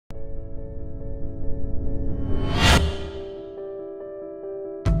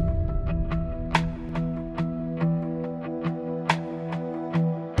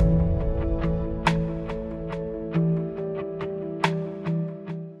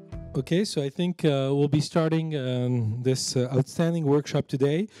Okay, so I think we'll be starting this outstanding workshop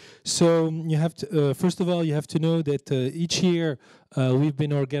today. So you have to, first of all, you have to know that each year we've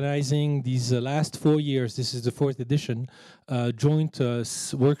been organizing these last 4 years. This is the 4th edition, joint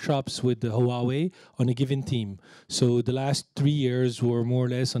workshops with the Huawei on a given theme. So the last 3 years were more or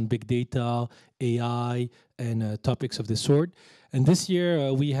less on big data, AI, and topics of this sort. And this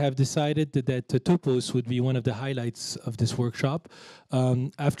year, we have decided that Topos would be one of the highlights of this workshop.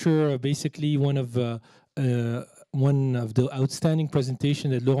 After basically one of the outstanding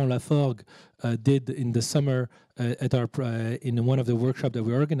presentation that Laurent Laforgue did in the summer at our in one of the workshops that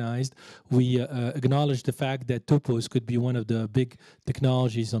we organized, we acknowledged the fact that Topos could be one of the big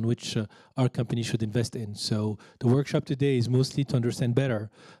technologies on which our company should invest in. So the workshop today is mostly to understand better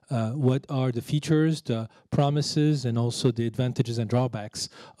what are the features, the promises, and also the advantages and drawbacks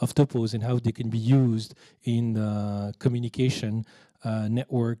of Topos and how they can be used in communication,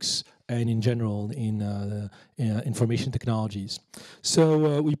 networks, and in general in information technologies.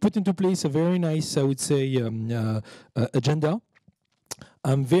 So we put into place a very nice, I would say, agenda.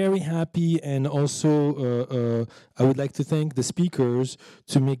 I'm very happy, and also I would like to thank the speakers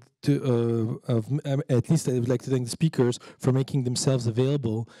at least I would like to thank the speakers for making themselves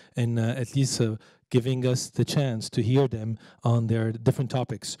available and at least giving us the chance to hear them on their different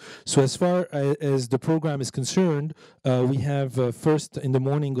topics. So as far as the program is concerned, we have first in the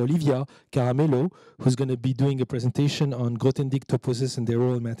morning Olivia Caramello, who's going to be doing a presentation on Grothendieck toposes and their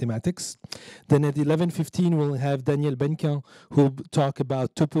role in mathematics. Then at 11:15 we'll have Daniel Benquin, who will talk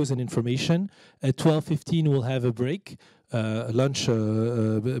about topos and information. At 12:15 we'll have a break, a lunch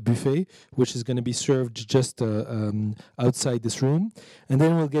buffet, which is going to be served just outside this room. And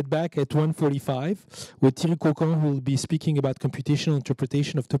then we'll get back at 1:45 with Thierry Cocon, who will be speaking about computational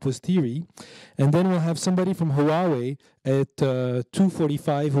interpretation of topos theory. And then we'll have somebody from Huawei at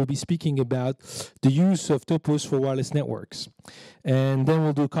 2:45 who will be speaking about the use of topos for wireless networks. And then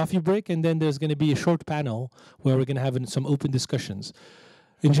we'll do a coffee break, and then there's going to be a short panel where we're going to have some open discussions.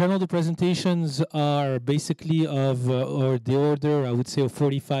 In general, the presentations are basically of or the order, I would say, of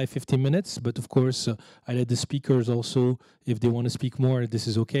 45, 50 minutes. But of course, I let the speakers also, if they want to speak more, this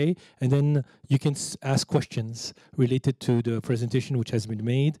is okay. And then you can ask questions related to the presentation which has been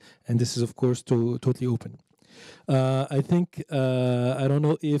made. And this is, of course, totally open. I think, I don't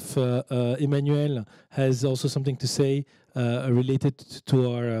know if Emmanuel has also something to say related to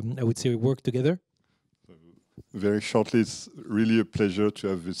our, I would say, work together. Very shortly, it's really a pleasure to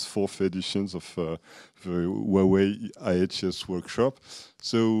have this 4th editions of the Huawei IHES workshop.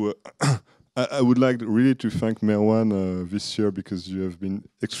 So I would like really to thank Mérouane this year, because you have been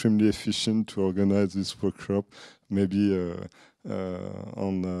extremely efficient to organize this workshop, maybe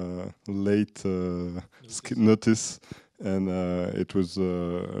on late notice. And it was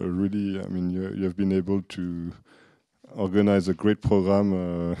really, I mean, you have been able to organize a great program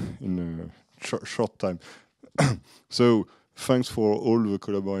in a short time. So thanks for all the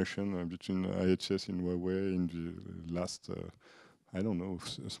collaboration between IHS and Huawei in the last, I don't know,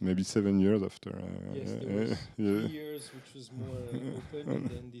 maybe 7 years after. Yes, there was 3 years which was more open, and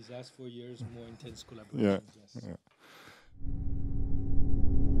then these last 4 years more intense collaboration. Yeah. Yes. Yeah.